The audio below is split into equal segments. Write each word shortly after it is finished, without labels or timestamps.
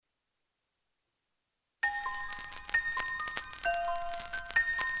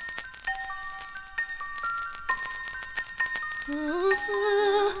Baby,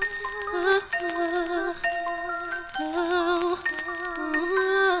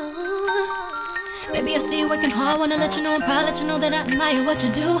 I see you working hard, wanna let you know I'm proud, let you know that I admire what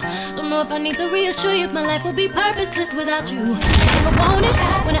you do. Don't know if I need to reassure you if my life will be purposeless without you. If I want it,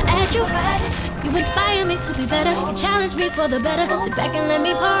 when I ask you, you inspire me to be better. You challenge me for the better. Sit back and let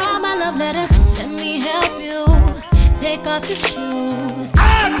me pour out my love letter. Let me help you. Take off your shoes,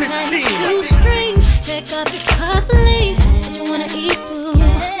 untie your shoestrings, take off your cufflinks. What you wanna eat, boo?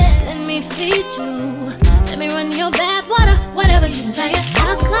 Let me feed you. Let me run your bath water, whatever you desire.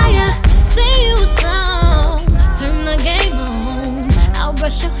 I'll slide, sing you a song, turn the game on. I'll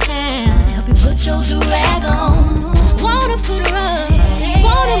brush your hair, help you put your do-rag on. Want a foot rub,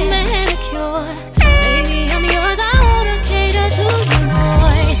 want a manicure. Baby, I'm yours, I wanna cater to you,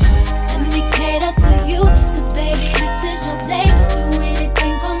 boy. Let me cater to you, cause baby, this is your day. Do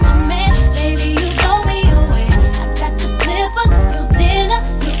anything for my man, baby, you blow me away. I got your slippers, your dinner,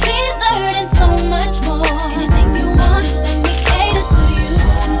 your dessert, and so much more. Anything you want, let me cater to you.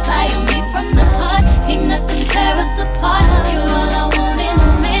 Inspire me from the heart, ain't nothing tear us apart. You're all I want in a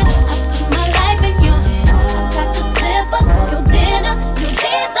man, I put my life in your hands. I got your slippers, your dinner, your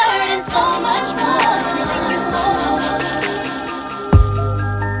dessert, and so much more. Anything you want.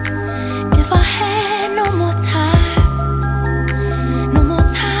 If I had no more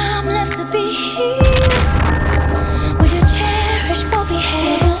time left to be here, would you cherish what we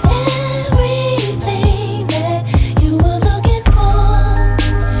had? Everything that you were looking for.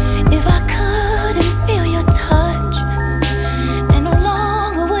 If I couldn't feel your touch, and no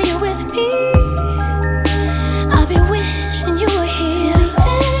longer were you with me, I'd be wishing you were here.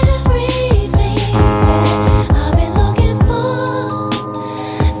 Everything that I've been looking for.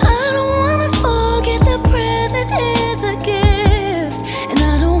 I don't wanna forget the present is a gift, and I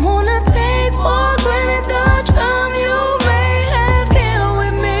don't wanna take for granted the time you may have here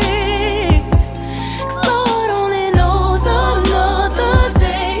with me. 'Cause Lord only knows another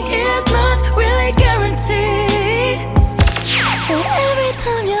day is not really guaranteed. So every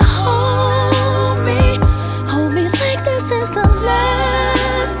time you hold me like this is the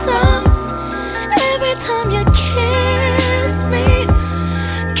last time. Every time you kiss me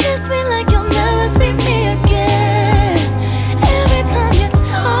like you'll never see me again. Every time you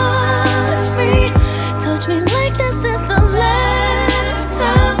touch me like this is the last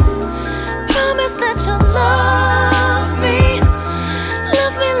time. Promise that you'll love me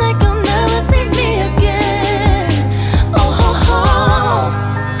like you'll never see me again. Oh, ho, ho.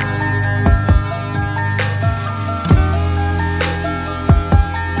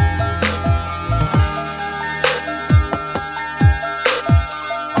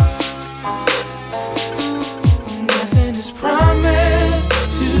 Nothing is promised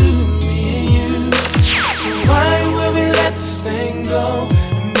to me and you. So why will we let this thing go?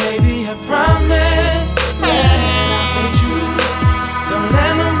 Maybe I promise that I'll stay true. Don't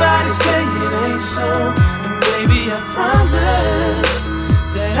let nobody say it ain't so. And baby, I promise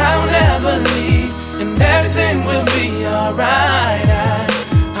that I'll never leave, and everything will be alright.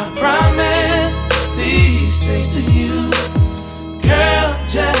 I promise these things to you. Girl,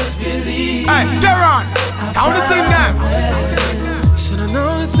 just believe. Hey, Deron, sound the thing now. Should I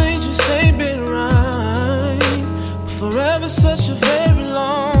know the things you say been right? But forever such a very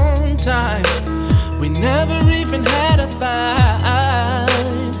long time. We never even had a fight.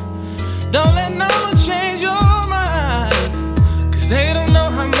 Don't let no one change your mind, 'cause they don't know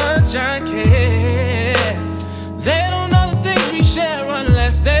how much I care. They don't know the things we share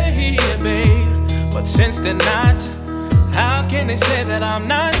unless they're here, babe. But since they're not, how can they say that I'm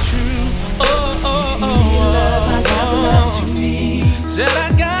not true? Oh, oh, oh, love, I got the love that you need. Said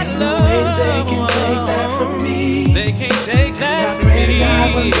I got Ain't love. no way that they can take that from me. They can't take that I from pray to me. God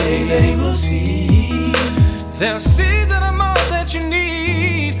one day they will see. They'll see that I'm all that you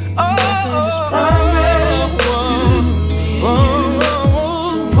need. Oh, Nothing is promised to me and you.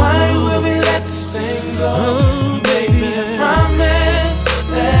 So why will we let this thing go? Baby, I promise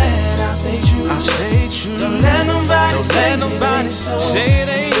that I'll stay true. I'll stay true. Don't let nobody say it ain't so. Say it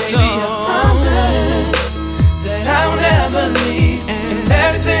ain't so. Baby, I promise that I'll never leave, and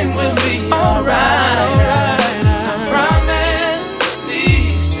everything will be alright. I promise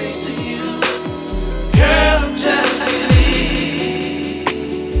these things to you. Girl, just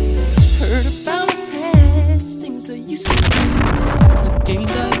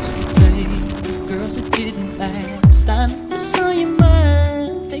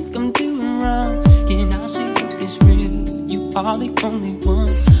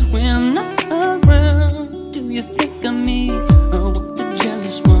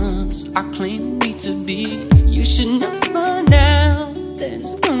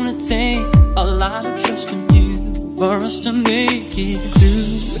for us to make it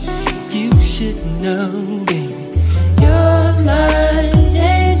through. You should know, baby, you're my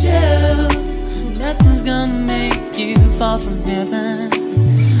angel. Nothing's gonna make you fall from heaven.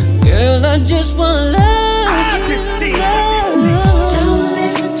 Girl, I just wanna love you. Don't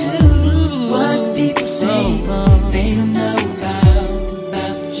listen to what people say. They don't know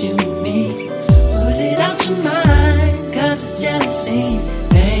about you and me. Put it out your mind, cause it's jealousy.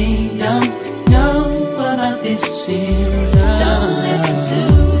 They don't know about this feeling. Don't listen to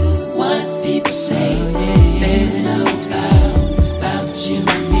what people say. They don't know about you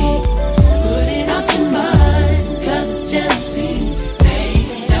and me. Put it out your mind, cause it's jealousy. They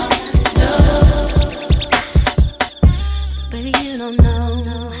don't know. Baby, you don't know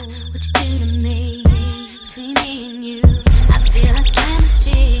what you do to me. Between me and you, I feel like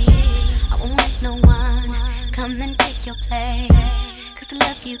chemistry. I won't let no one come and take your place. Cause the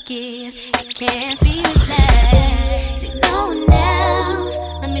love you give, it can't be replaced. See, no one else,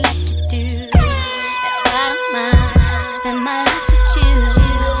 let me let you do. That's why I'm mine, to spend my life with you.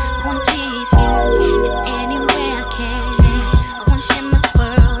 I wanna please you in any way I can. I wanna share my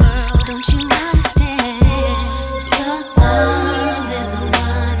world, but don't you understand? Your love is a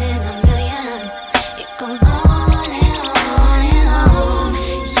one in a million. It goes on and on and on.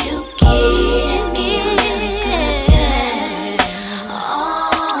 You give good feeling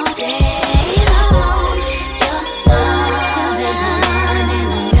all day long. Your love is a one in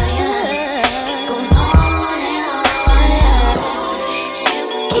a million. It goes on and on and on. You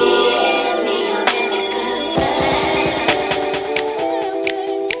give me a really good feeling.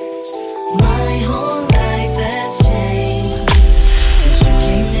 My whole life has changed since you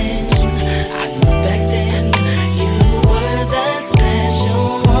came in. I knew back then you were that special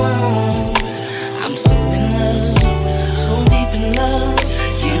one. I'm so in love, so deep in love.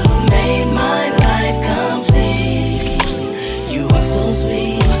 You made my life complete. You are so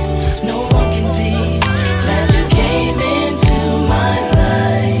sweet, no one can beat. Glad you came into my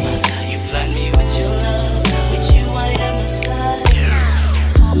life. You flood me with your love, with you I am no side.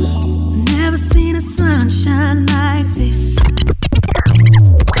 Never seen a sunshine like this.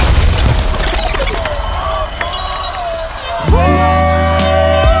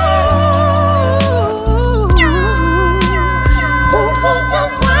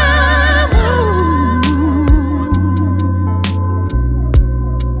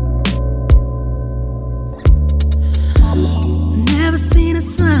 Never seen a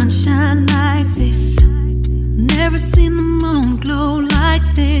sunshine like this. Never seen the moon glow like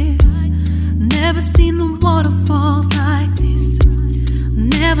this. Never seen the waterfalls like this.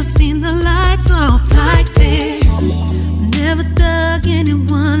 Never seen the lights off like this. Never dug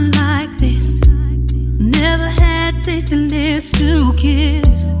anyone like this. Never had tasty lips to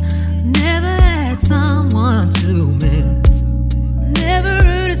kiss. Never had someone to miss. Never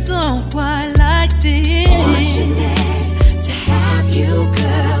heard a song quite like this. Fortunate to have you,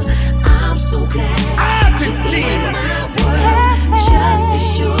 girl. I'm so glad. You're in my world, just as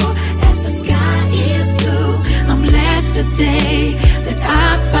sure as the sky is blue. I'm blessed today that I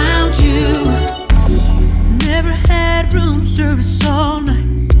found you. Never had room service all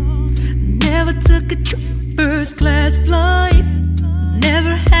night. Never took a trip first class flight.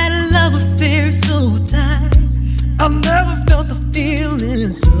 Never had a love affair so tight. I've never felt the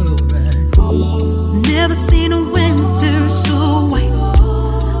feeling so right. Never seen a winter so white.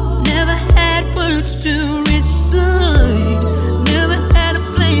 Never had words to recite. Never had a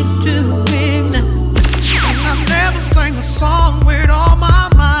flame to ignite. And I never sang a song with all my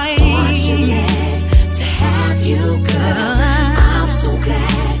might. Fortunate to have you, girl. I'm so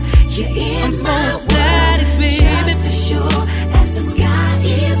glad you're in my world. Just as sure as the sky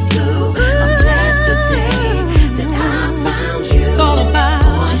is blue. I'm blessed today that I found you. It's all about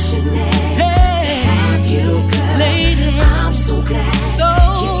fortunate to have you, girl.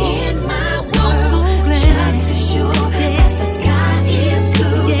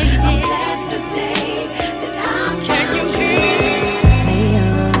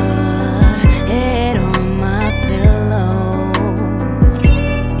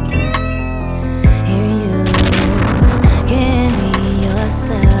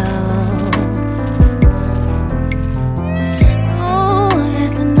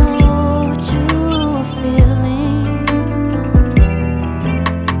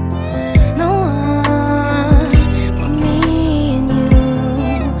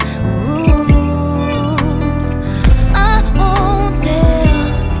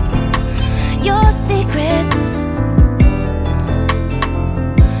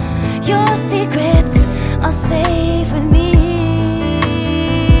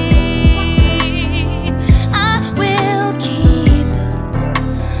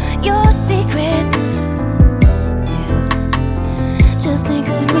 secrets. Just think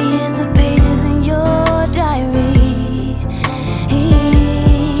of me as the pages in your diary.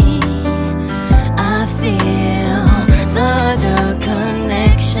 I feel such a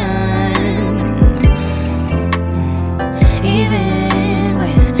connection, even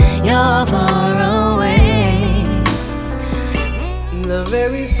when you're far away. The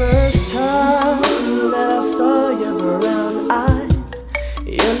very first time that I saw your brown eyes,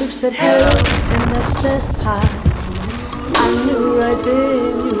 your lips said hello and I said hi. I knew right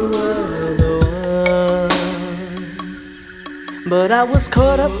then you were the one. But I was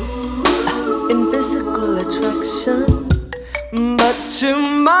caught up in physical attraction. But to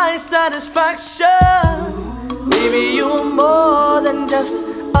my satisfaction, baby, you're more than just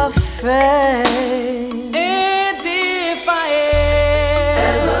a fake. And if I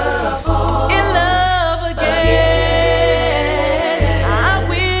ever fall in love again, I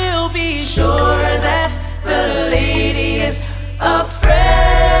will be sure that the lady is afraid.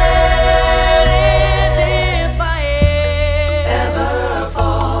 And if I ever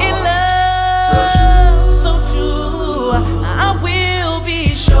fall in love, so true, I will be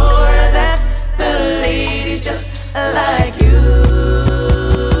sure that the lady's just like you.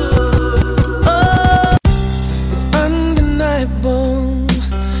 It's undeniable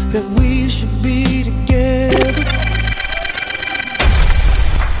that we should be together.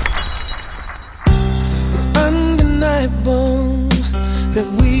 It's undeniable that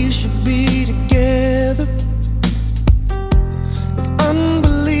we should be together. It's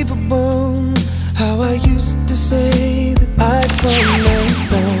unbelievable how I used to say that I'd come and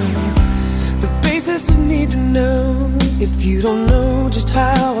go. The basis is need to know. If you don't know just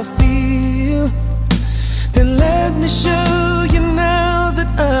how I feel, then let me show you now that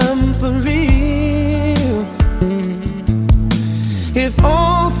I'm for real. If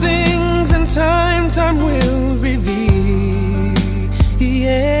all things in time will reveal.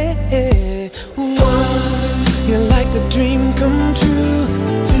 Yeah, one, you're like a dream come true.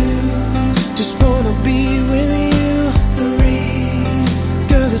 Two, just wanna be with you. Three,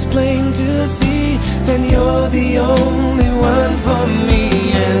 girl, it's plain to see that you're the only one for me.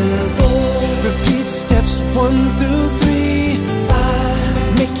 And four, repeat steps 1 through 3.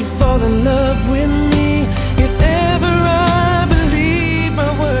 5, make you fall in love with me. If ever I believe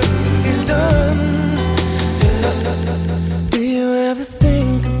my work is done, do you ever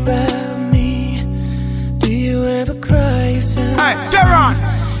think about me? Do you ever cry yourself? Hey, Sharon,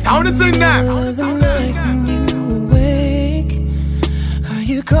 sound it in there. The night when you awake, are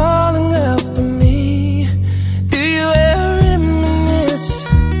you calling out for me? Do you ever reminisce? I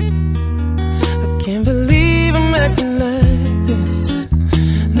can't believe I'm acting like this.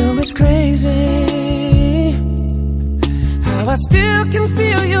 No, it's crazy how I still can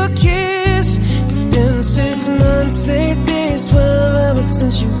feel your kiss. It's been 6 months, 8 days, 12 hours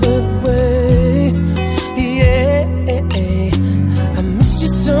since you went away. Yeah, I miss you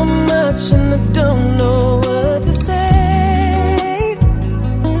so much and I don't know what to say.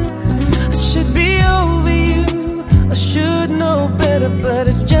 I should be over you, I should know better, but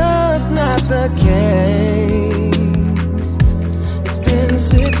it's just not the case. It's been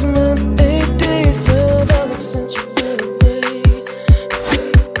 6 months, 8 days, 12 hours since you went away.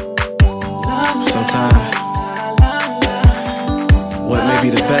 Sometimes, what may be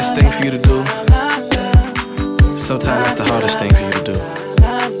the best thing for you to do, sometimes that's the hardest thing for you to do.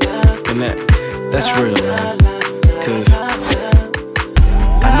 And that's real, man. Cause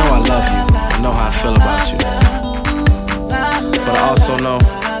I know I love you, I know how I feel about you, but I also know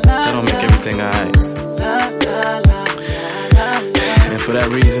that don't make everything alright. And for that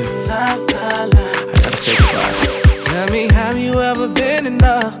reason, I gotta say goodbye. Tell me, have you ever been in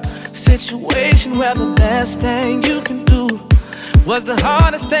a situation where the best thing you can do was the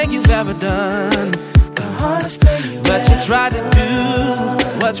hardest thing you've ever done? But you try to do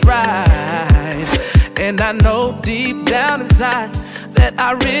what's right. And I know deep down inside that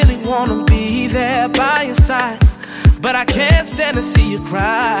I really wanna be there by your side, but I can't stand to see you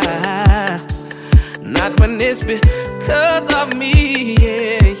cry. Not when it's because of me.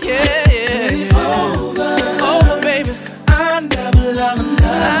 Yeah, yeah, yeah. It's over, baby. I never love another.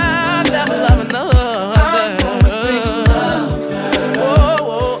 I never love another.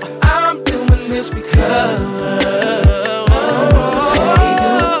 I'm doing this because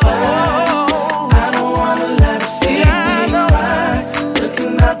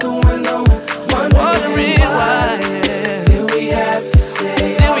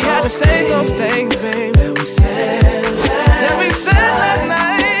say those things, baby, that we said last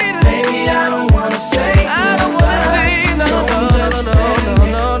night. Baby, I don't wanna say, no, no, no, no, no, no,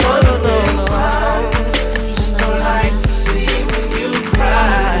 no, no, no, no.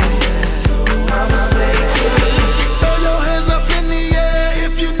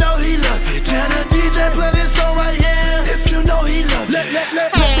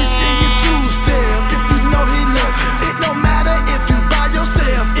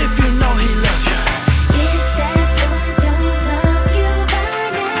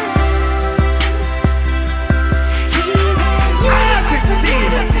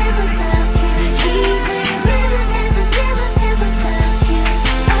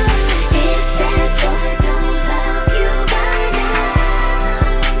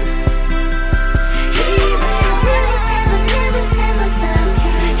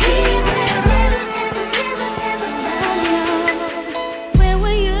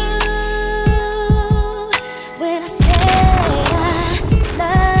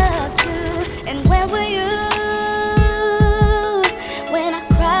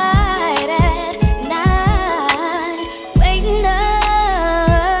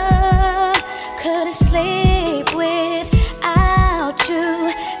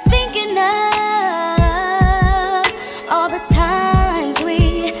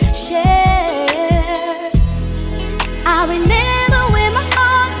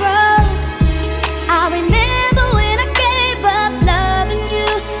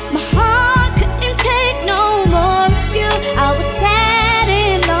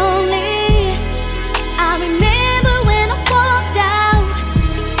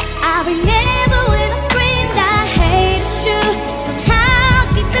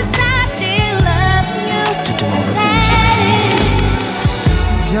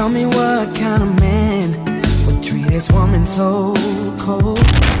 Tell me what kind of man would treat this woman so cold.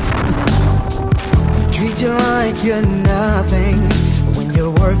 Treat you like you're nothing when you're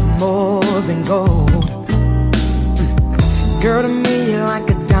worth more than gold. Girl, to me you're like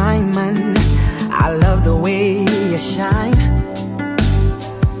a diamond. I love the way you shine.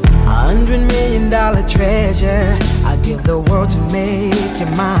 $100 million treasure, I give the world to make you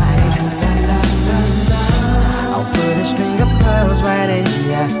mine. I'll put a string of pearls right in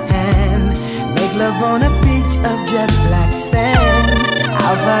your hand. Make love on a beach of jet black sand.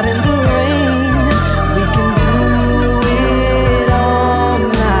 Outside in the rain, we can do it all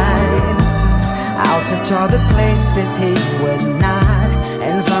night. I'll touch all the places he would not,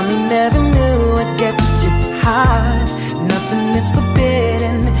 and some he never knew would get you hot. Nothing is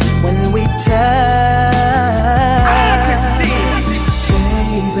forbidden when we touch.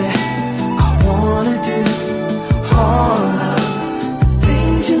 Baby, I wanna do all of the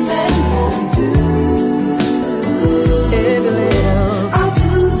things you men won't do. Every little, I'll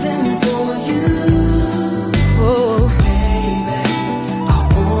do them for you. Oh, baby, I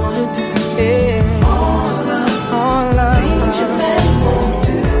wanna do all of the things you men won't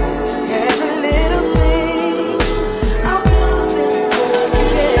do. Every little thing, I'll do them for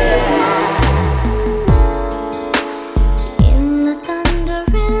you. In the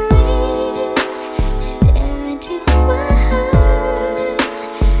thundering rain, stare into my eyes.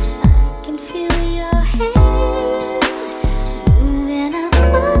 I can feel your hand moving up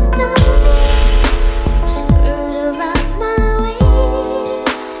my thighs, skirt around my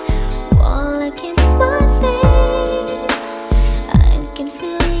waist, wall against my face. I can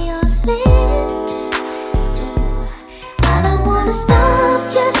feel your lips. I don't wanna stop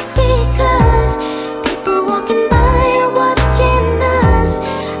just because people walking by are watching us.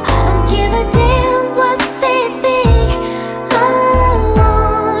 I don't give a damn what they think. I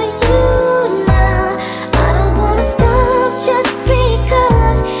want you now. I don't wanna stop just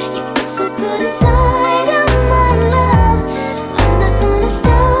because you feel so good inside of my love. I'm not gonna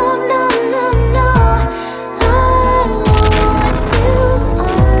stop, no, no, no. I want you.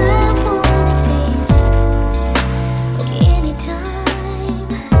 All I wanna say is anytime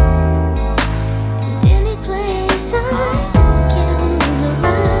and any place. I don't care who's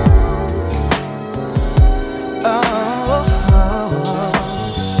around.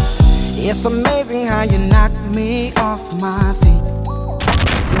 It's amazing how you knock me off my feet.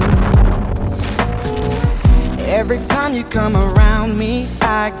 Every time you come around me,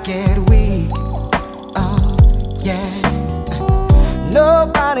 I get weak. Oh, yeah.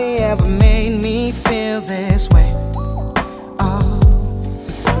 Nobody ever made me feel this way. Oh,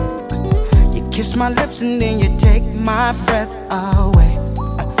 you kiss my lips and then you take my breath away.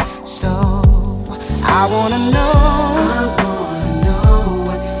 So I wanna know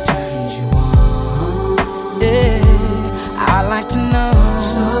what turns you on. Yeah, I like to know,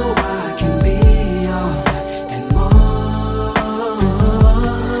 so I can be all that and more.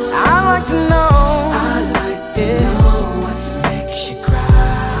 I like to know what makes you cry.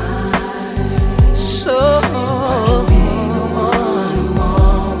 So I can be the one who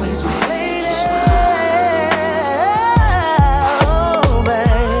always makes you smile. Oh,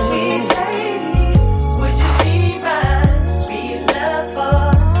 baby. Sweet lady, would you be mine? Sweet love for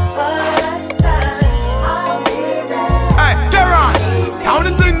a lifetime. I'll be there. Hey, Teron, sound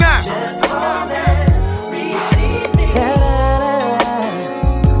the thing now. Just call and receive me.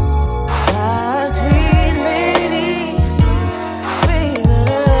 Sweet lady, baby.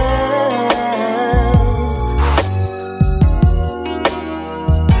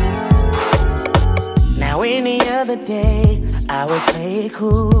 Now any other day I would play it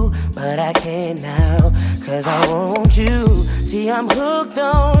cool, but I can't now, cause I want you. See, I'm hooked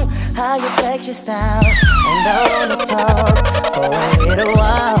on how you flex your style, and I wanna talk for a little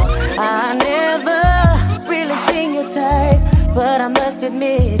while. I never really seen your type, but I must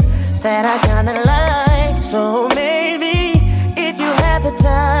admit that I kinda like. So maybe if you have the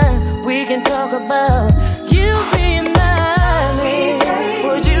time, we can talk about you being mine.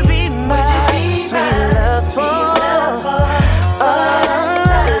 Would you be mine? Sweet love for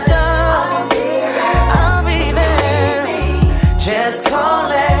I'll be there. Just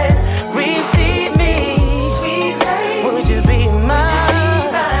call and receive me. Would you be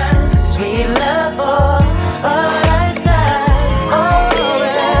mine? Sweet love for a lifetime. Oh,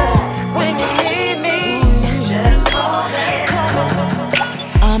 yeah. When you need me, just call and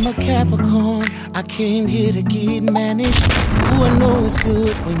I'm a Capricorn, I came here to get managed. Ooh, I know it's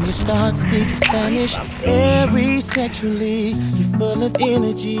good when you start speaking Spanish. Very sexually, you're full of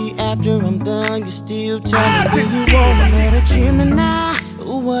energy. After I'm done, you still tell me who you want. I'm at a Gemini.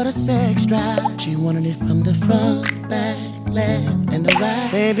 Ooh, what a sex drive. She wanted it from the front, back, left, and the right.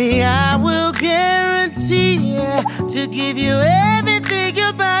 Baby, I will guarantee to give you everything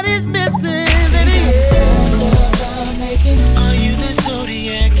your body's missing. Baby, are you the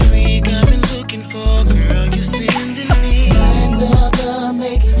zodiac freak I've been looking for? Girl, you're sending me signs of the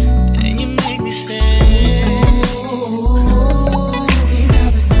making, and you make me sad. These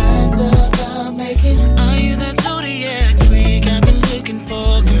are the signs of the making. Are you that zodiac freak I've been looking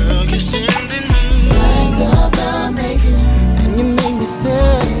for? Girl, you're sending me signs of the making, and you make me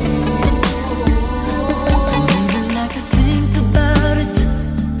sad. Don't even like to think about it.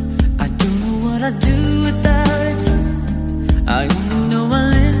 I don't know what I'd do without it. I only know I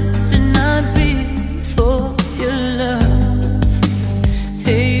live and I'd be for your love.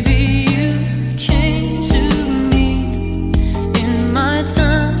 Baby, you came to me in my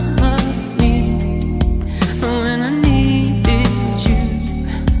time of need. When I needed you,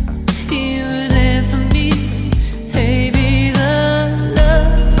 you were there for me. Baby, the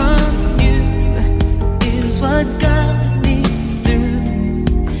love from you is what got me through.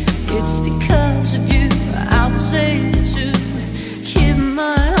 It's because of you I was able to keep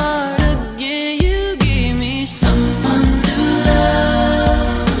my heart again. You gave me someone to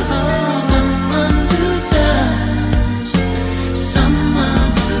love, someone to touch, someone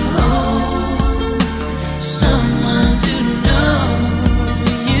to hold, someone to know.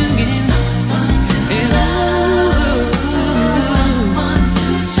 You gave me someone to love, someone to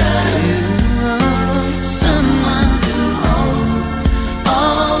touch, someone to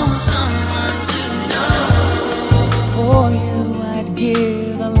hold, someone to know. For you I'd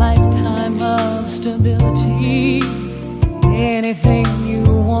give a lifetime of stability, anything you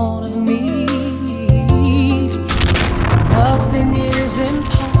want of me. Nothing is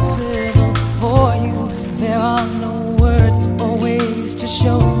impossible for you. There are no words or ways to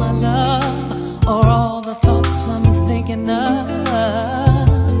show my love, or all the thoughts I'm thinking of.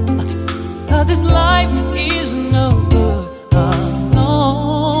 'Cause this life is no good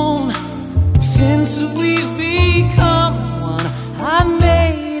alone. Since we've become one, I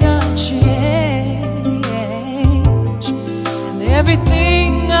made a change, and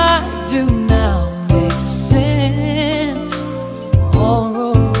everything I do now makes sense. All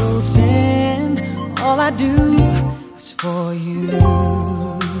roads end, all I do is for you.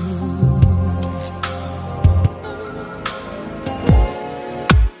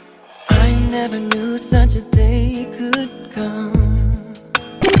 I never knew such a day could come.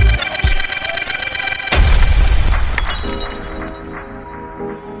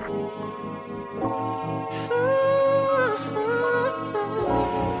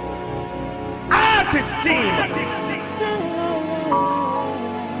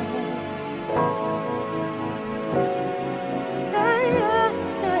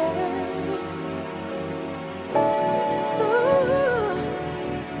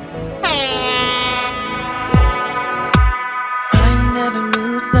 I never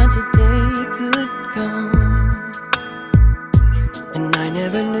knew such a day could come, and I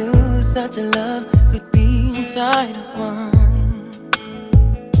never knew such a love could be inside of one.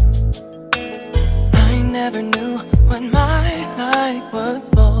 I never knew what my life was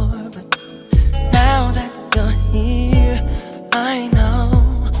for, but now that you're here, I know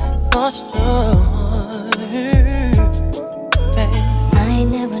for sure. Babe. I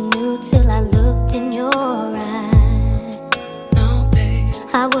never knew till I looked in your eyes. No, babe.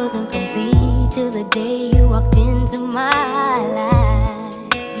 I wasn't complete till the day you walked into my life.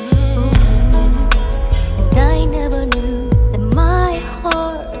 And I never knew that my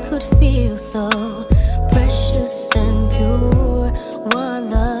heart could feel so precious and pure. One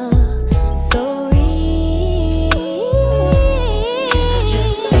love so real. Can I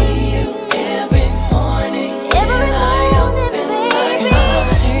just see you every morning when I open my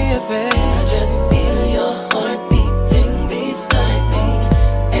eyes? Can I just feel your heart beating beside me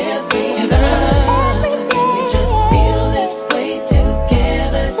every night? Can we just feel this way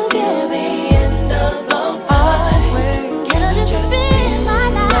together till the end of all time? Can I just spend my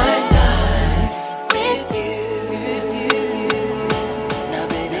life with you? Now,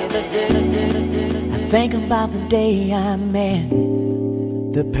 baby, I think about the day I met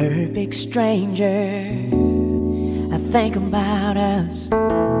the perfect stranger. I think about us,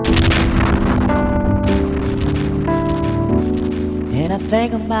 and I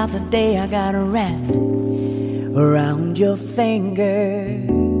think about the day I got wrapped around your finger.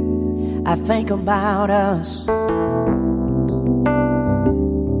 I think about us.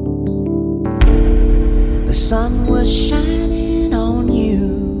 The sun was shining on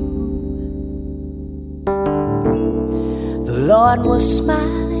you. The Lord was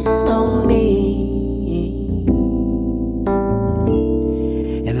smiling on me,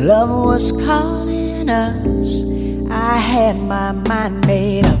 and love was calling us. I had my mind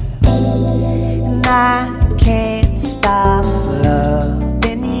made up, and I can't stop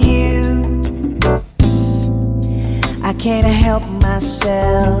loving you. I can't help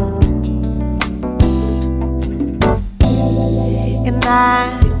myself, and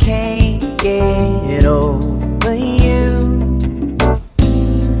I can't get over you.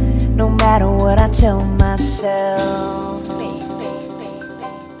 No matter what I tell myself,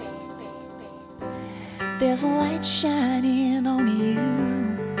 there's a light shining on you,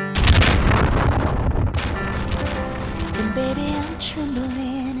 and baby, I'm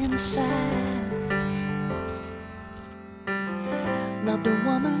trembling inside. Loved a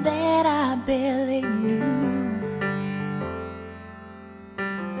woman that I barely knew.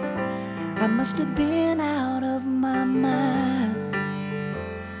 I must have been out of my mind.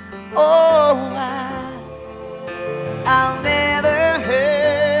 Oh, I'll never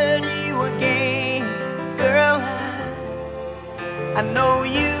hurt you again, girl. I know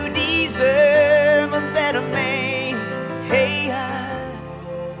you deserve a better man. Hey,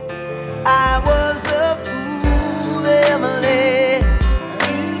 I was a fool ever let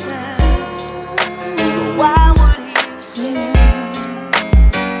you down. So why would he stay?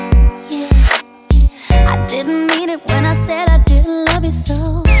 I didn't mean it when I said I didn't love you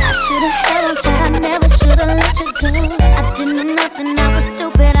so. I should've held on tight, I never should've let you go. I didn't know nothing, I was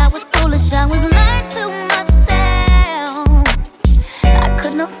stupid, I was foolish, I was lying to myself. I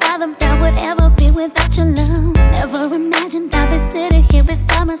could not fathom that would ever be without your love. Never imagined I'd be sitting here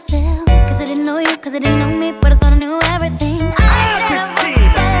beside myself. Cause I didn't know you, cause I didn't know me, but I thought I knew everything. I never felt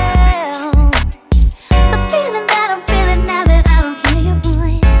the feeling that I'm feeling now that I don't hear your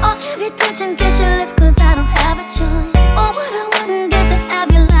voice, or have you touch and kiss your lips, cause I don't have a choice. Or what I wouldn't do to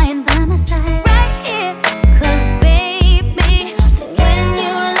have you lying by my side right here. Cause baby, when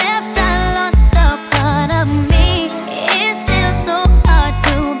you left I lost a part of me. It's still so hard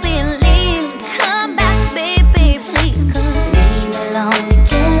to believe. Come back baby please, cause we belong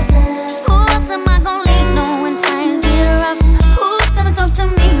together. Who else am I gonna leave knowing when times get rough? Who's gonna talk to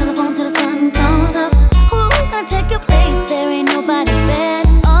me on the phone till the sun comes up? Who's gonna take your place? There ain't nobody better.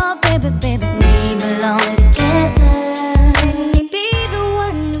 Oh baby, baby, we belong together. Be the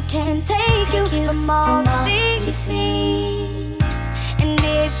one who can take you from all the things you've seen. And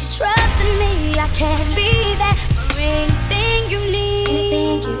if you trust in me, I can be there for anything you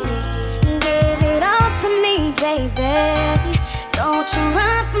need. Give it all to me, baby. Don't you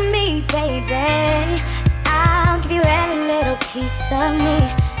run from me, baby. I'll give you every little piece of me.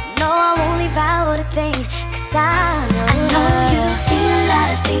 No, I won't leave out a thing, cause I know you've seen a lot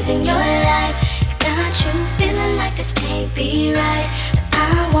of things in your life. Got you feeling like this can't be right, but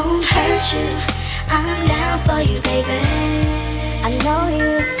I won't hurt you. I'm down for you, baby. I know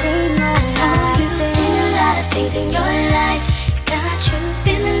you've seen a lot of things in your life. Got you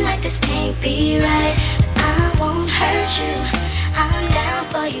feeling like this can't be right, but I won't hurt you. I'm down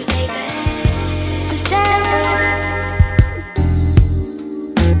for you, baby. I'm down.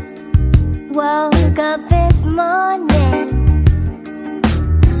 Woke up this morning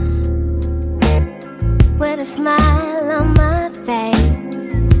with a smile on my face.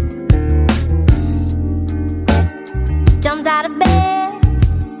 Jumped out of bed,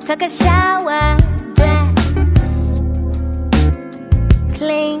 took a shower, dressed,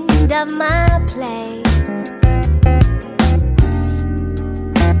 cleaned up my place.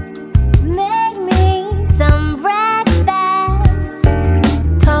 Made me some breakfast,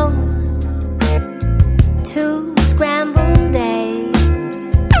 toast, 2 scrambled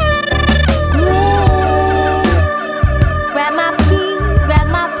eggs. Grab my keys, grab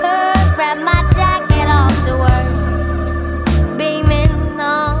my purse, grab my jacket, off to work, beaming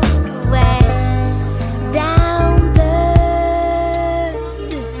all the way down the.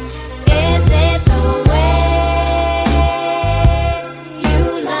 Is it the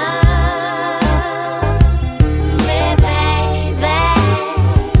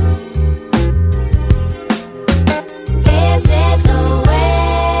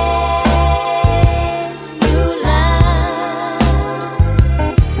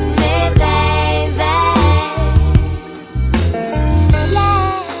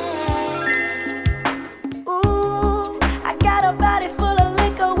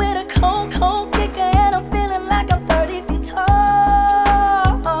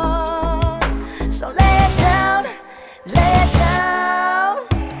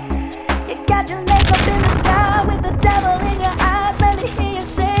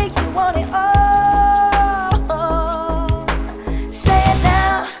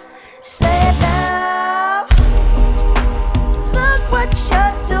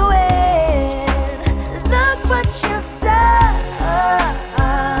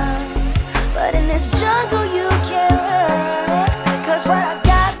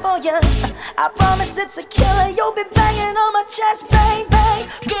ya. I promise it's a killer. You'll be banging on my chest, bang, bang,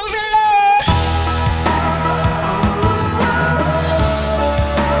 gorilla.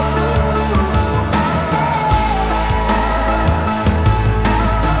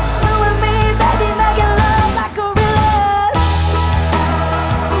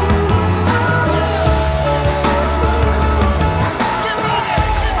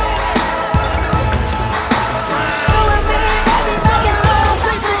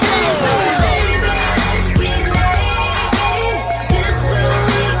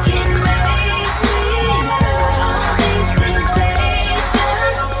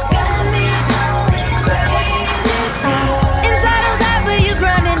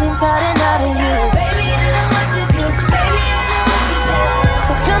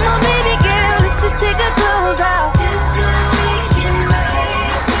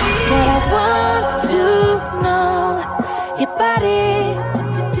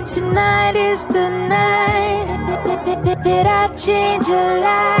 Tonight is the night that I change your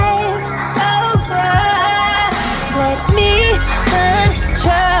life. Just let me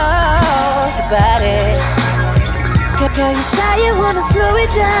control your body. Girl, you shy, you wanna slow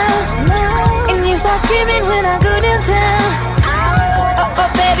it down, and you start screaming when I go downtown. Oh,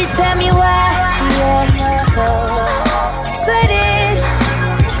 baby, tell me why you're so excited.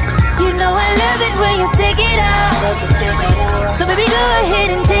 You know I love it when you take it out. So baby, go ahead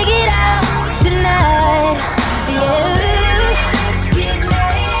and take it out tonight. Yeah.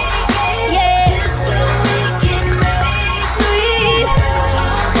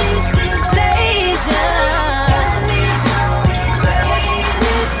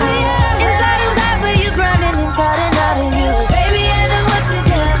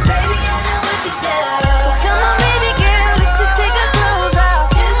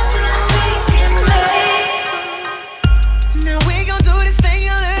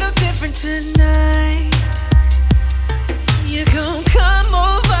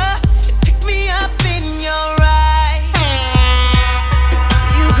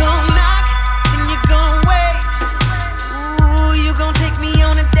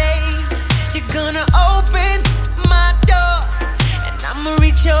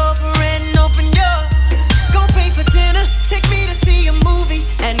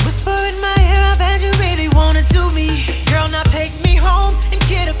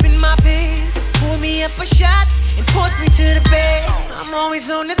 A shot and force me to the bed. I'm always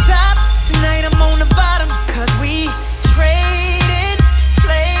on the top. Tonight I'm on the bottom. Cause we trading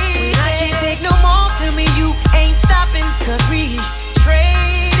places. When I can't take no more, tell me you ain't stopping. Cause we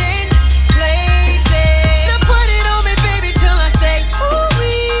trading places. Now put it on me, baby, till I say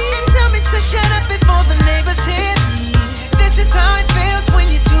ooh-wee. And tell me to shut up before the neighbors hear me. This is how it feels when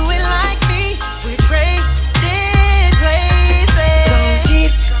you do it like me. We're trading places.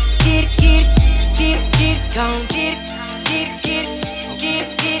 Gon' get it.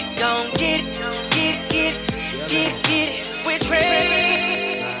 Gon' get it, gon' get it. We're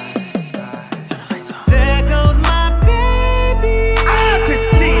trading. There goes my baby.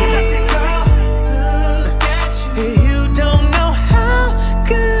 You don't know how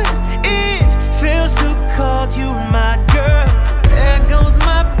good it feels to call you my girl. There goes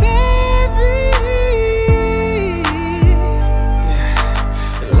my baby.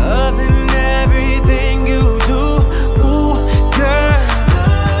 Loving everything you do.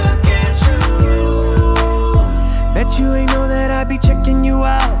 Bet you ain't know that I be checking you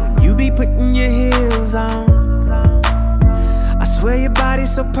out when you be putting your heels on. I swear your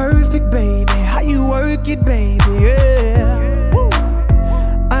body's so perfect, baby. How you work it, baby, yeah. Woo.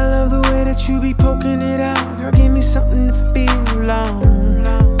 I love the way that you be poking it out. Girl, give me something to feel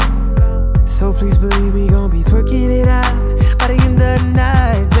on. So please believe we gon' be twerking it out by the end of the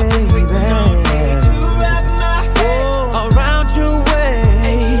night, baby. Don't need to wrap my head around your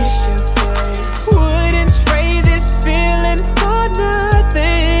waist. Wouldn't trade this feeling for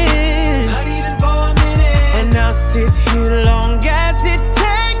nothing, not even for a minute. And I'll sit here long as it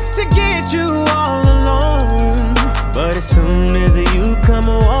takes to get you all alone. But as soon as you come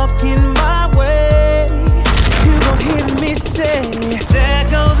walking my way, you gon' hear me say, there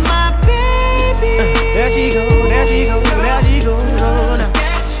goes my baby. There she go, there she go, there she go.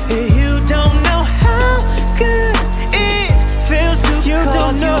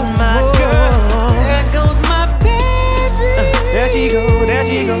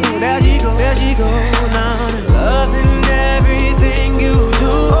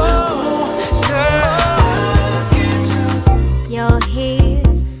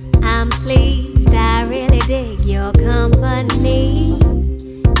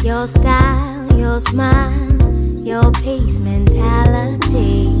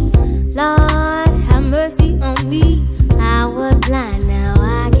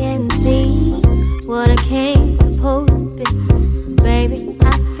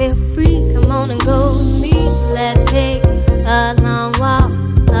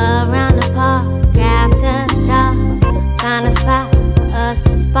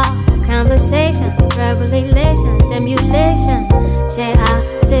 changing our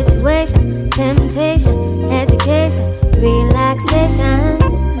situation, temptation, education, relaxation,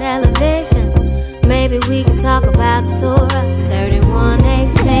 elevation. Maybe we can talk about Surah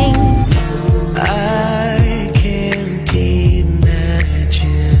 31:18. I can't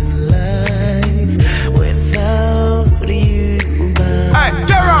imagine life without you by Hey,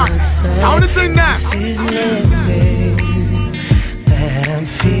 Jaron, sound the thing now. This is nothing that I'm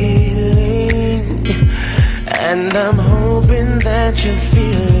feeling, and I'm hoping that you're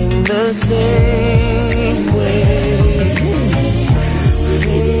feeling the same way.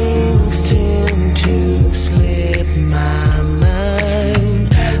 Things tend to slip my mind,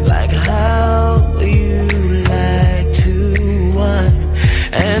 like how you like to whine,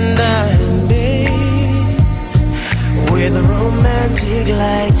 and I'm big with romantic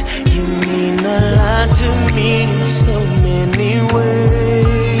lights. You mean a lot to me in so many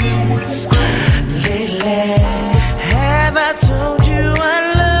ways. Lately, have I told you I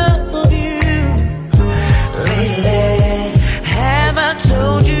love you? Lately, have I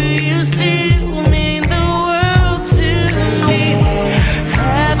told you you still mean the world to me?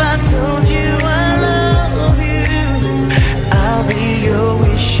 Have I told you I love you? I'll be your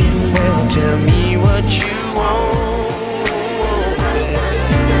wishing well. Tell me what you want.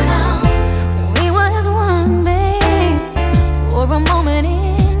 We were as one, babe, for a moment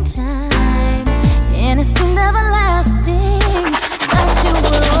in time, and it seemed everlasting, that you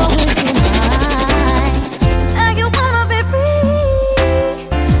will always be mine. Now you wanna be free,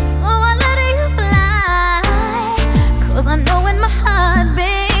 so I let you fly, 'cause I know in my heart,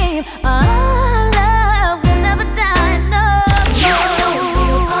 babe, our love will never die, no.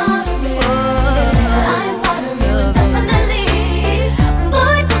 I'm honoring indefinitely.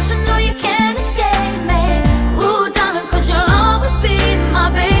 Boy, don't you know you can't escape me? Ooh, darling, 'cause you'll always be my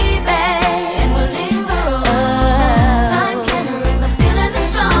baby, and we'll linger on. Time can't erase, I'm feeling it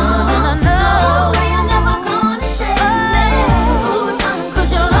strong, and I know you're never gonna shake me. Ooh, darling, 'cause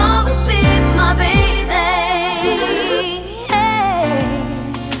you'll always be my baby. Hey.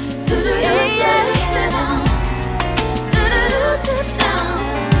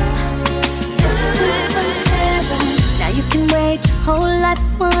 Now you can wait your whole life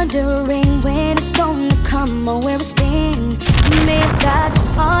wondering when it's gonna come or where it's been. You may have got your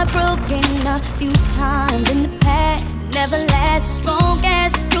heart broken a few times in the past. Never last as strong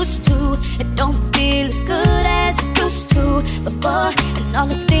as it used to. It don't feel as good as it used to before. And all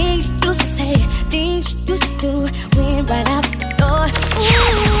the things you used to say, things you used to do, went right out the door.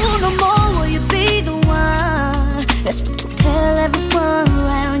 Ooh, no more will you be the one. That's what you tell everyone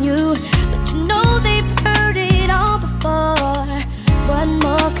around you. But you know they've heard it all before. What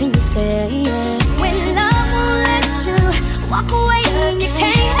more can you say? When love won't let you walk away, and you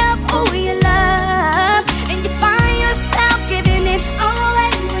can't help who you love, and you find yourself giving it all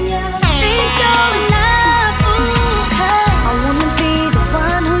away when you think you're in love. Ooh, 'cause I wanna be the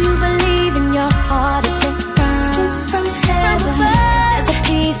one who you believe in your heart is sent from heaven. There's a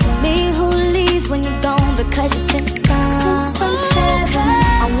piece of me who leaves when you're gone because you're sent from heaven.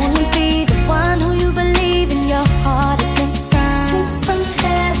 I wanna be the one who you believe in your heart is sent from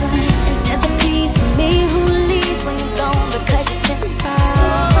heaven. And there's a piece of me who leaves when you're gone because you're sent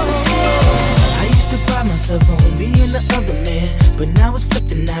from heaven. I used to pride myself on being the other man, but now it's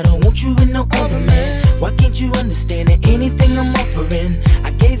flipping. I don't want you in no other man. Why can't you understand that anything I'm offering?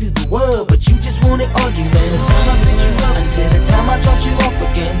 I gave you the world, but you just wanted argument. From the time I picked you up until the time I dropped you off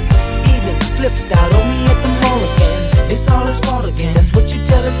again, even flipped out on me at the mall again. It's all his fault again. That's what you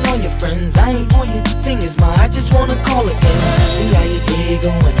telling all your friends. I ain't pointing fingers, ma, I just wanna call again. See how your day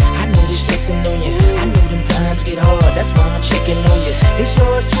going. I know the stressing on you. I know them times get hard. That's why I'm checking on you. It's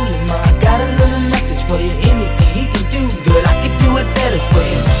yours truly, ma. I got a little message for you. Anything he can do, girl, I can do it better for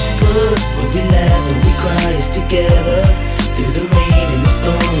you. 'Cause when we laugh and we cry, it's together. Through the rain and the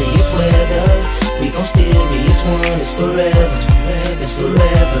stormiest weather, we gon' still be as one. It's forever. It's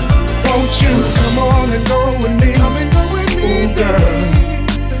forever. Won't you come on and go with me? Come and go with me, ooh, girl.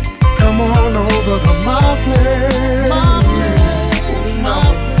 Come on over to my place.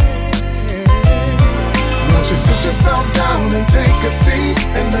 Won't you sit yourself down and take a seat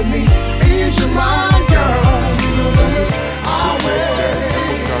and let me ease your mind, girl? I will.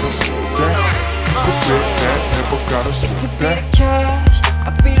 If you be the cash,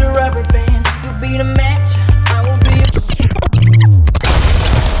 I'll be the rubber band. You be the match, I will be a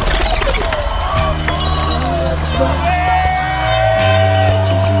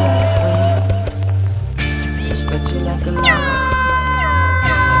respect you like a lover.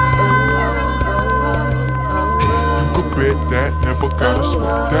 You could bet that, never gotta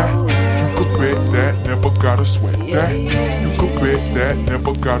sweat that. You could bet that, never gotta sweat that. You could bet bet that,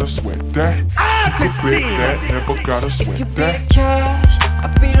 never gotta sweat that. You can bet that, never gotta sweat if you that. Be the cash,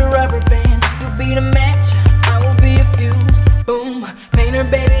 I'll be the rubber band. You be the match, I will be a fuse. Boom, painter,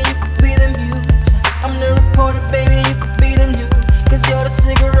 baby, you could be the muse. I'm the reporter, baby, you could be the news. Cause you're the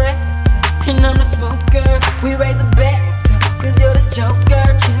cigarette, and I'm the smoker. We raise the bet, cause you're the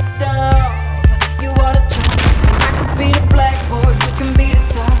joker. Chipped off, you are the chalk. I could be the blackboard, you can be the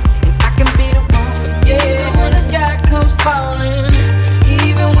top. And I can be the one, yeah. When the sky comes falling,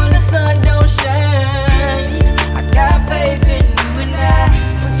 even when the sun don't shine, I got faith in you and I.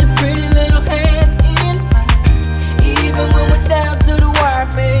 So put your pretty little hand in mine. Even when we're down to the wire,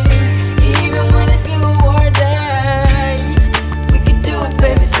 baby. Even when it's you or die, we can do it,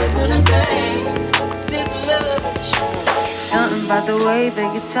 baby, simple and plain. Still some love, it's a show. Something about the way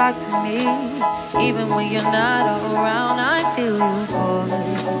that you talk to me. Even when you're not around, I feel you, boy.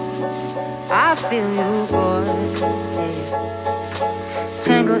 I feel you, boy.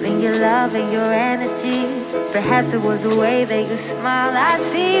 Tangled in your love and your energy. Perhaps it was the way that you smiled. I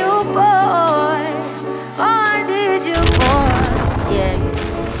see you, boy. Oh, I need you, boy. Yeah.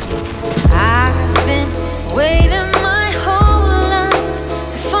 I've been waiting my whole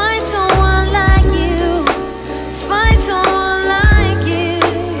life to find someone like you. Find someone like you.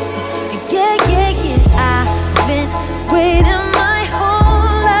 Yeah, yeah, yeah. I've been waiting my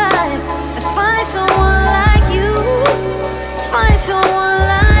whole life to find someone like you. Find someone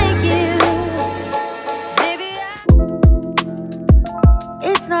like you. Maybe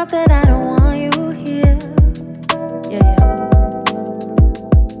it's not that I don't want you here. Yeah,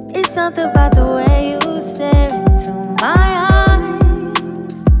 yeah. It's something about the way you stare into my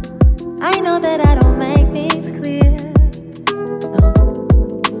eyes. I know that I don't make things clear. No.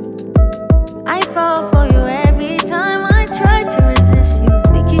 I fall for you every time I try to resist you.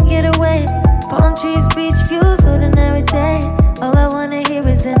 We can get away. Palm trees, beach views, ordinary day. All I wanna hear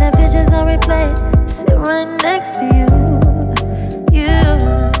is in the visions on replay. Sit right next to you.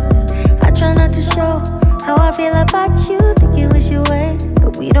 I try not to show how I feel about you. Think you wish you away,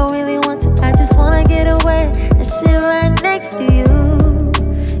 but we don't really want to. I just wanna get away and sit right next to you.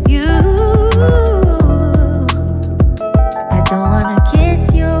 I don't wanna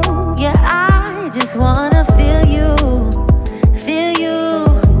kiss you. Yeah, I just wanna feel you. Feel you.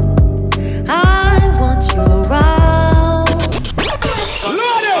 I want you around.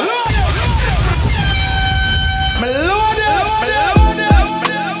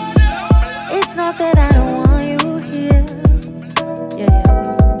 It's not that I don't want you here. Yeah, yeah.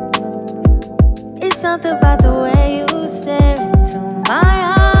 It's something about the way you stare into my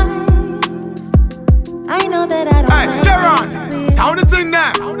eyes. I know that I don't make things clear. Sound the thing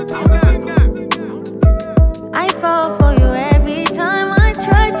now. I fall for you every time I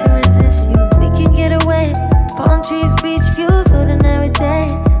try to resist you. We can get away. Palm trees, beach views, ordinary day.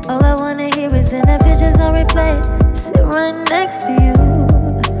 All I wanna hear is in the visions on replay. Sit right next to you.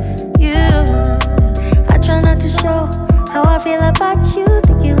 I try not to show how I feel about you.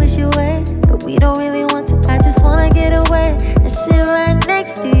 Think you wish you away, but we don't really want to. I just wanna get away and sit right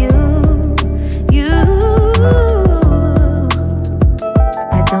next to you.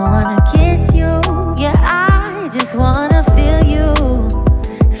 I don't wanna kiss you. Yeah, I just wanna feel you.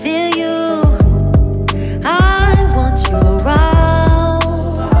 Feel you. I want you around.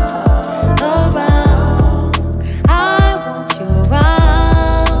 Around. I want you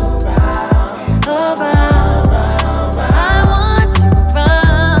around. Around. I want you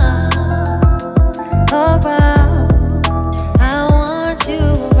around. Around. I want you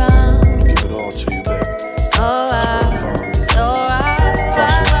around. Give it all to you, baby. Alright.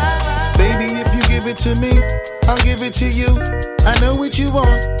 Baby, if you give it to me, I'll give it to you. I know what you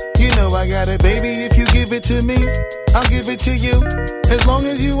want, you know I got it. Baby, if you give it to me, I'll give it to you. As long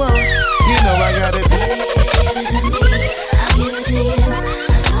as you want, you know I got it. Give it to me, I'll give it to you.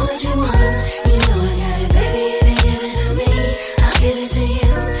 I know what you want, you know I got it. Baby, if you give it to me, I'll give it to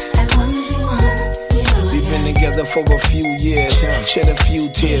you. As long as you want, you know I got it. We've been together for a few years, shed a few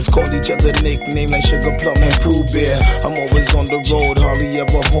tears, called each other nicknames like Sugar Plum and Pooh Bear. I'm always on the road, hardly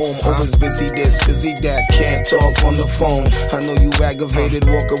ever home. Always busy this, busy that, can't talk on the phone. I know you aggravated,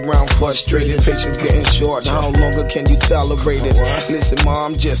 walk around frustrated, patience getting short. How longer can you tolerate it? Listen, ma,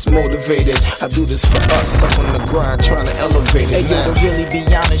 I'm just motivated. I do this for us, stuck on the grind, trying to elevate it. Hey, yo, to really be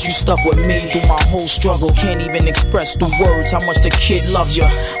honest, you stuck with me through my whole struggle. Can't even express through words how much the kid loves you.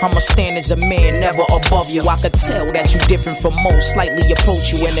 I'ma stand as a man, never above you. I could tell that you different from most, slightly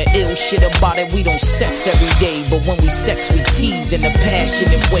approach you. And the ill shit about it, we don't sex every day, but when we sex, we tease in a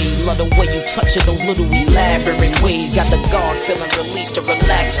passionate way. Love the way you touch it, those little elaborate ways. Got the guard feeling released to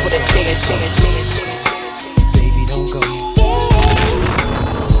relax for the day. Baby, don't go.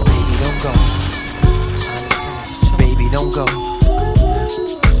 don't go. Baby, don't go.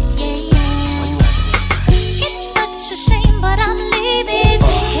 It's such a shame, but I'm leaving.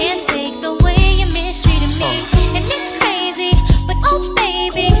 Can't take the way you're mistreating me. And it's crazy, but oh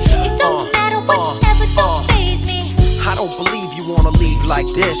baby, it don't matter whatever, don't faze me. I don't believe you wanna leave like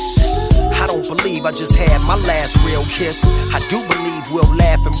this. I don't believe I just had my last real kiss. I do believe we'll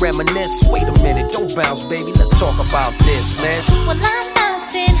laugh and reminisce. Wait a minute, don't bounce, baby, let's talk about this, man. Well, I'm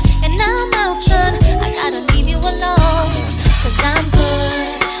bouncing and I'm out, son. I gotta leave you alone, cause I'm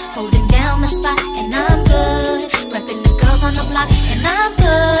good, holding down the spot, and I'm good, repping the girls on the block, and I'm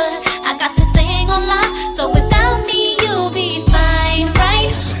good. I got this thing on lock, so without me you'll be fine, right?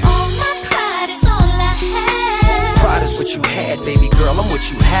 All my pride is all I have. Pride is what you had, baby girl, I'm what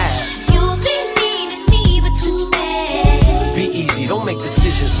you have. You'll be needing me, but too bad. Be easy, don't make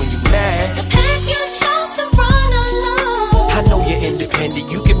decisions when you're mad. The path you chose to run alone. I know you're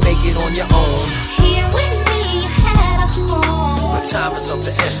independent, you can make it on your own. Here with me, you had a home. But time is of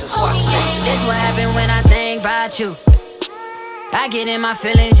the essence, why space? This what happened when I think about you. I get in my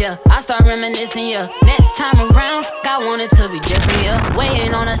feelings, yeah. I start reminiscing, yeah. Next time around, I want it to be different, yeah.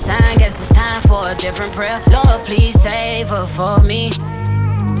 Waiting on a sign, guess it's time for a different prayer. Lord, please save her for me.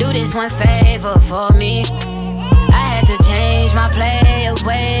 Do this one favor for me. I had to change my play of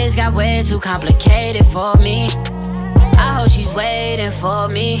ways, got way too complicated for me. I hope she's waiting for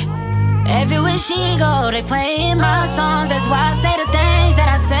me. Everywhere she go, they playing my songs. That's why I say the things that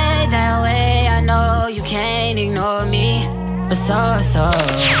I say that way. I know you can't ignore me, but so,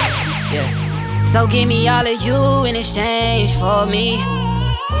 yeah. So give me all of you in exchange for me.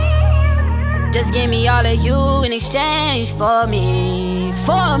 Just give me all of you in exchange for me.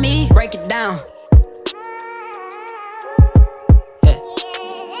 For me, break it down. Yeah.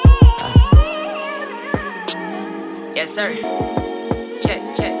 Yes, sir. Check.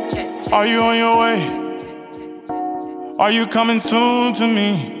 Are you on your way? Are you coming soon to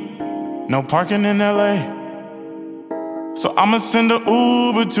me? No parking in LA, so I'ma send an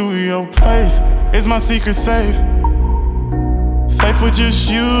Uber to your place. It's my secret safe, safe with just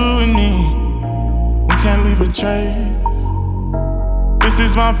you and me. We can't leave a trace. This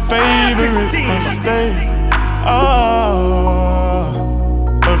is my favorite mistake. Oh,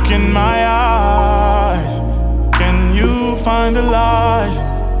 look in my eyes. Can you find the lies?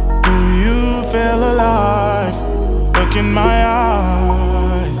 Do you feel alive? Look in my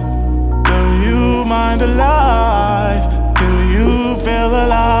eyes. Do you mind the lies? Do you feel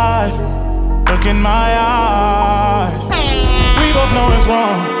alive? Look in my eyes. We both know it's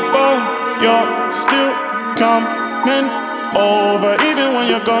wrong, but you're still coming over. Even when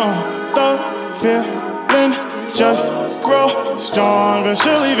you're gone, the feeling just grow stronger.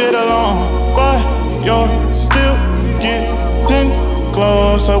 She'll leave it alone, but you're still getting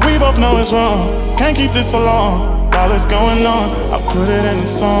closer. We both know it's wrong, can't keep this for long. While it's going on, I put it in a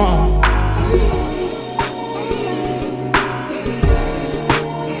song.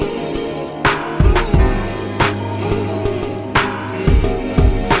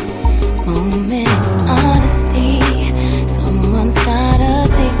 Moment of honesty. Someone's gotta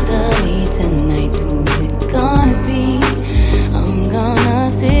take the lead tonight. Who's it gonna be? I'm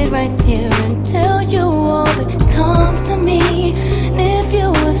gonna sit right here and tell you all that comes to me. And if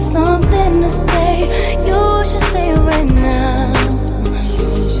you have something to say, you should say it right now.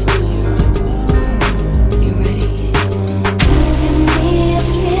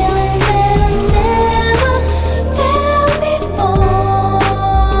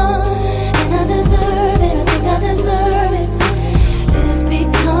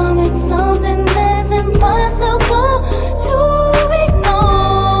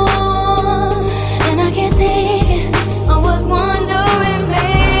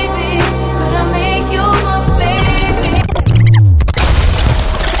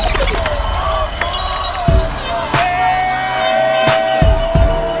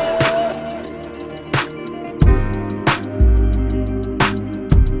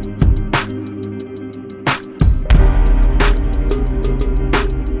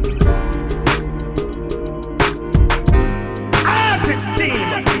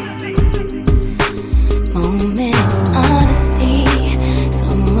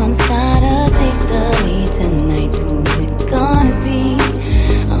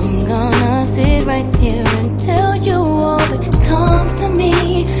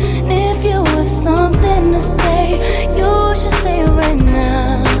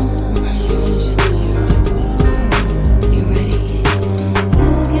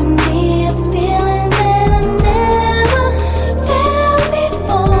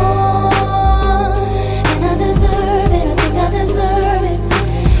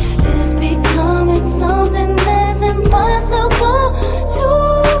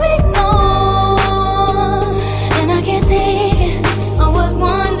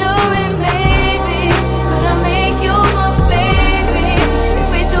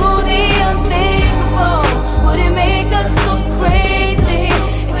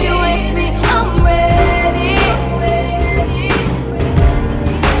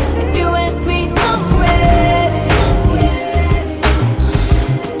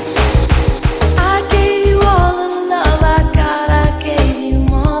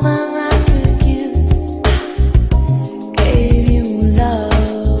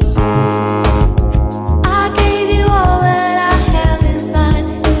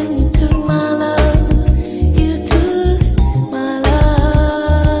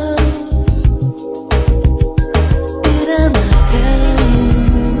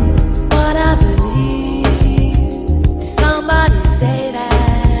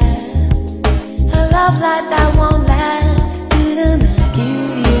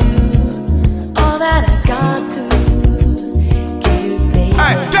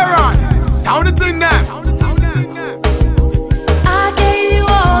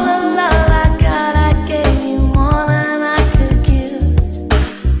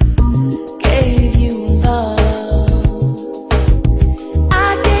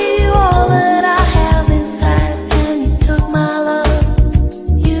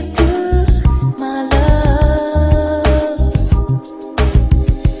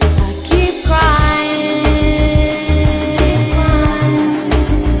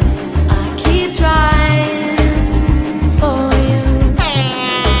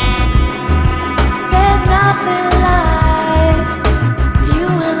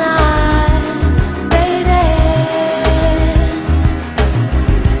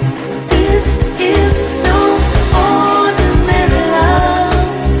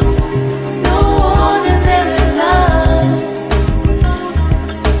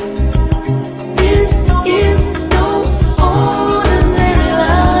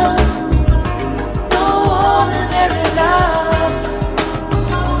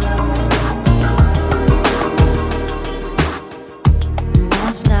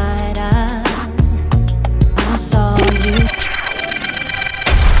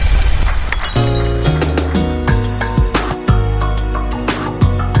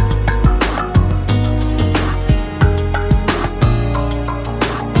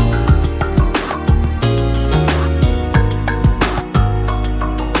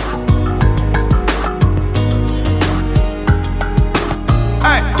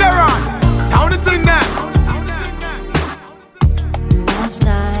 Last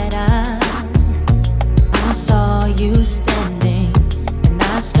night I saw you standing, and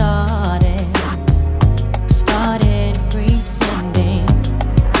I started pretending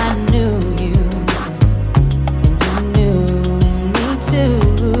I knew you, and you knew me too.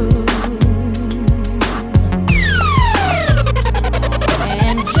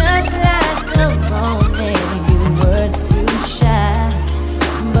 And just like the morning, you were too shy,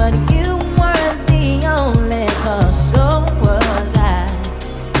 but you weren't the only, 'cause so was I.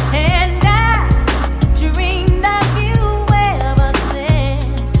 And I dreamed of you ever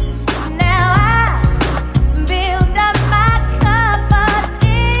since. Now I build up my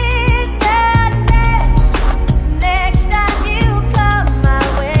confidence. The next time you come my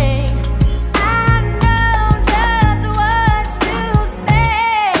way, I know just what to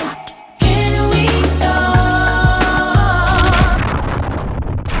say. Can we talk?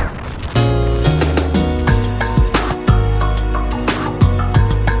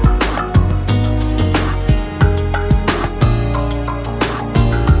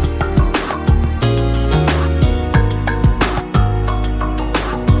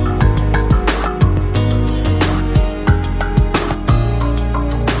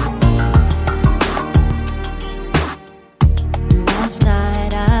 Last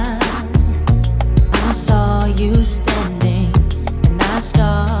night I saw you standing, and I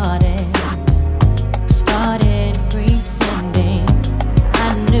started pretending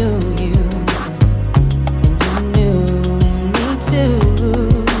I knew you, and you knew me too.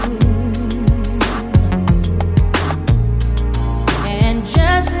 And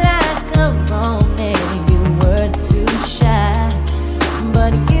just like a morning, you were too shy,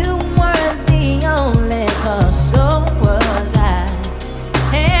 but you weren't the only, 'cause so was I.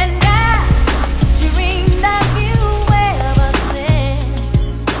 And I dreamed of you ever since.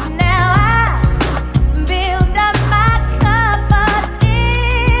 Now I build up my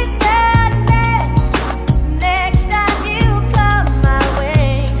confidence. The next time you come my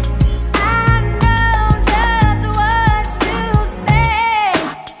way, I know just what to say.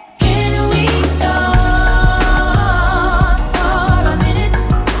 Can we talk for a minute?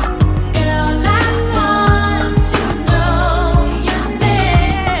 Girl, I want to know your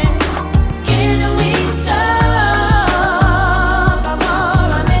name. Can we talk for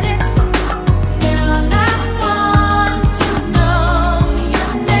a minute? Girl, I want to know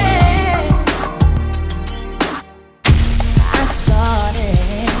your name. I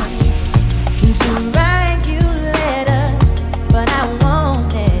started to write you letters, but I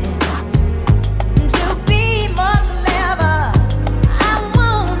wanted to be more clever. I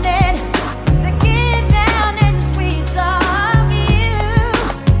wanted to get down and sweet talk you,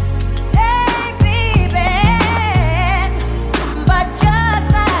 hey baby. But just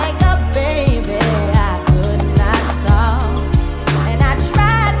like a baby, I could not talk, and I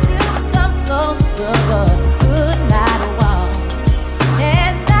tried to come closer, but could not walk.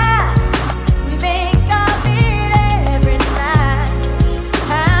 And I think of it every night,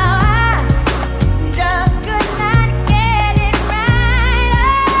 how I just could not get it right.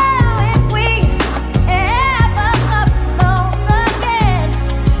 Oh, if we ever come close again,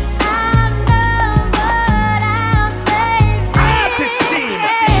 I know what I'll say. Can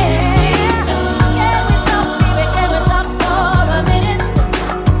we talk, baby? Can we talk for a minute?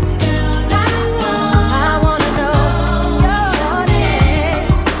 Girl, I wanna know your name.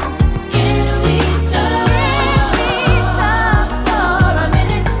 Can we talk for a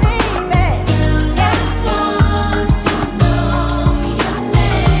minute, baby? Girl, I want to know your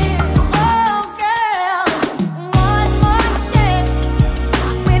name. Oh, girl, one more chance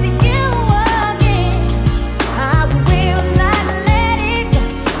with you again. I will not let it go.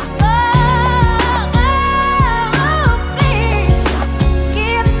 Please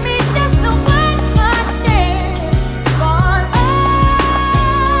give me just one more chance for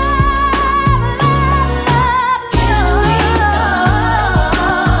love, love, love. Can we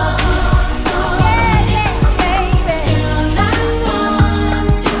talk? Yeah, yeah, baby. Girl, I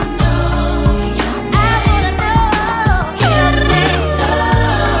want to know your name. I wanna know. Can we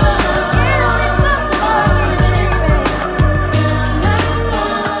talk? Can we talk for a minute, baby? Girl, I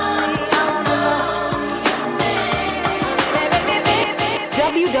want to know your name. Baby, baby, baby.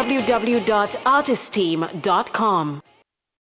 www.artistteam.com